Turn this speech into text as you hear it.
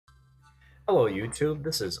Hello YouTube,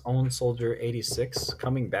 this is Own Soldier 86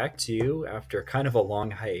 coming back to you after kind of a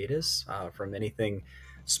long hiatus from anything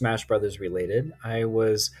Smash Brothers related. I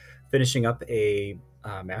was finishing up a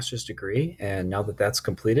master's degree, and now that that's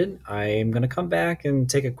completed, I'm going to come back and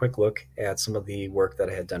take a quick look at some of the work that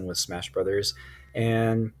I had done with Smash Brothers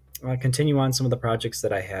and continue on some of the projects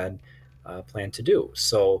that I had planned to do.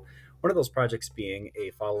 So one of those projects being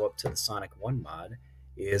a follow-up to the Sonic 1 mod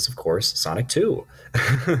is, of course, Sonic 2.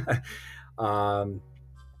 Um,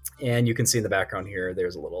 and you can see in the background here,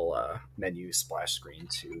 there's a little menu splash screen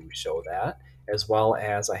to show that, as well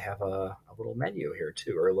as I have a little menu here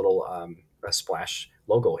too, or a little a splash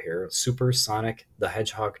logo here, Super Sonic the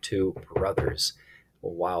Hedgehog 2 Brothers.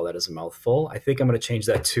 Well, wow, that is a mouthful. I think I'm going to change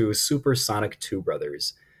that to Super Sonic 2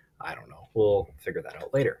 Brothers. I don't know. We'll figure that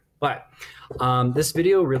out later. But this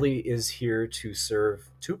video really is here to serve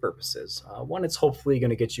two purposes. One, it's hopefully going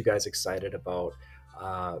to get you guys excited about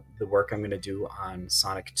the work I'm going to do on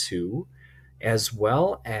Sonic 2, as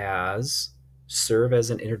well as serve as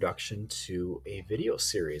an introduction to a video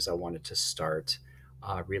series I wanted to start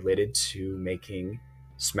related to making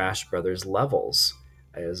Smash Brothers levels.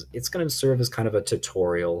 As it's going to serve as kind of a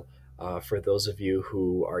tutorial for those of you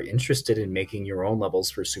who are interested in making your own levels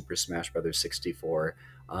for Super Smash Brothers 64,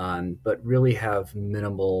 but really have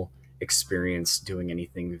minimal experience doing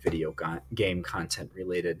anything video game content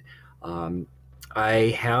related. I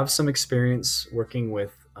have some experience working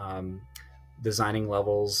with designing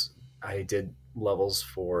levels. I did levels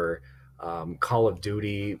for Call of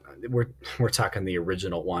Duty. We're talking the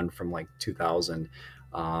original one from like 2000,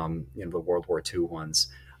 the World War II ones.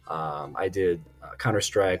 I did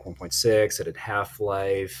Counter-Strike 1.6. I did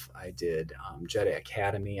Half-Life. I did Jedi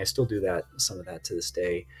Academy. I still do some of that to this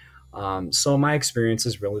day. So my experience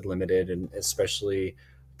is really limited, and especially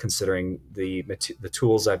considering the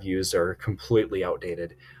tools I've used are completely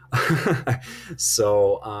outdated.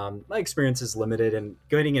 So my experience is limited, and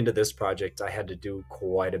getting into this project, I had to do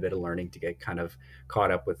quite a bit of learning to get kind of caught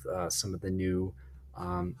up with some of the new,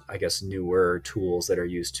 I guess, newer tools that are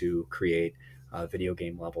used to create video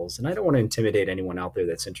game levels. And I don't want to intimidate anyone out there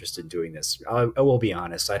that's interested in doing this. I will be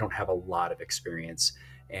honest, I don't have a lot of experience.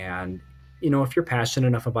 And, if you're passionate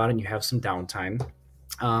enough about it and you have some downtime,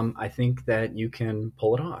 I think that you can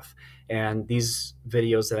pull it off. And these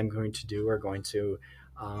videos that I'm going to do are going to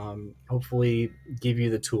hopefully give you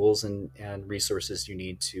the tools and resources you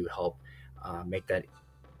need to help make that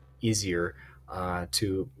easier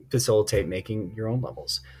to facilitate making your own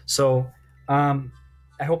levels. So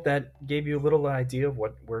I hope that gave you a little idea of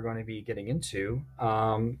what we're going to be getting into.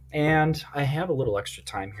 And I have a little extra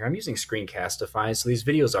time here. I'm using Screencastify, so these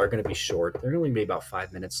videos are going to be short. They're only going to be about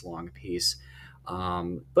 5 minutes long a piece.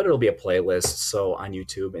 But it'll be a playlist, so on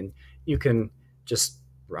YouTube, and you can just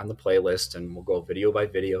run the playlist and we'll go video by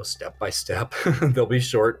video, step by step. They'll be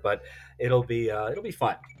short, but it'll be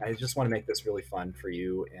fun. I just want to make this really fun for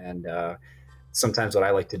you. And sometimes what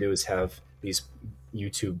I like to do is have these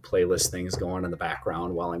YouTube playlist things going in the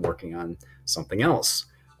background while I'm working on something else,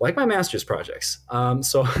 like my master's projects.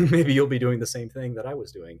 So maybe you'll be doing the same thing that I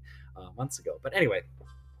was doing months ago. But anyway,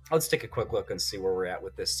 let's take a quick look and see where we're at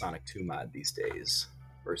with this Sonic 2 mod these days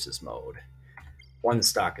versus mode. One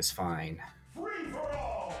stock is fine.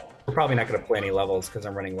 We're probably not going to play any levels because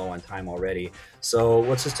I'm running low on time already. So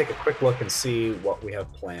let's just take a quick look and see what we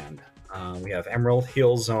have planned. We have Emerald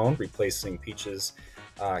Hill Zone replacing Peach's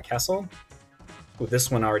Castle.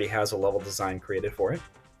 This one already has a level design created for it.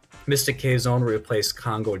 Mystic Cave Zone will replace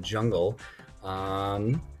Congo Jungle.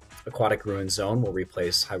 Aquatic Ruin Zone will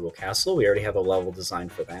replace Hyrule Castle. We already have a level design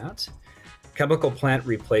for that. Chemical Plant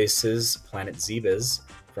replaces Planet Zebes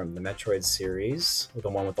from the Metroid series, with the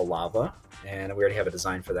one with the lava, and we already have a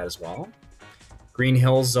design for that as well. Green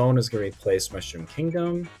Hill Zone is going to replace Mushroom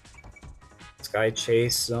Kingdom. Sky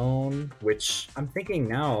Chase Zone, which I'm thinking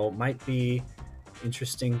now might be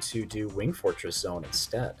interesting to do Wing Fortress Zone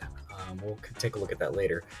instead. We'll take a look at that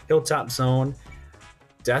later. Hilltop Zone,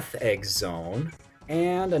 Death Egg Zone,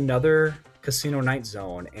 and another Casino Night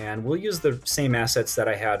Zone. And we'll use the same assets that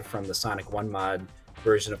I had from the Sonic 1 mod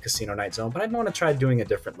version of Casino Night Zone, but I want to try doing a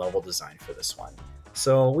different level design for this one.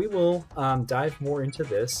 So we will dive more into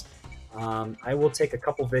this. I will take a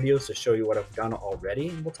couple videos to show you what I've done already,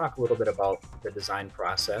 and we'll talk a little bit about the design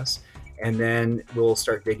process, and then we'll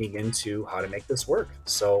start digging into how to make this work.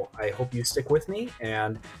 So I hope you stick with me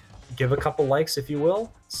and give a couple likes if you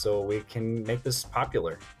will, so we can make this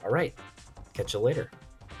popular. All right, catch you later.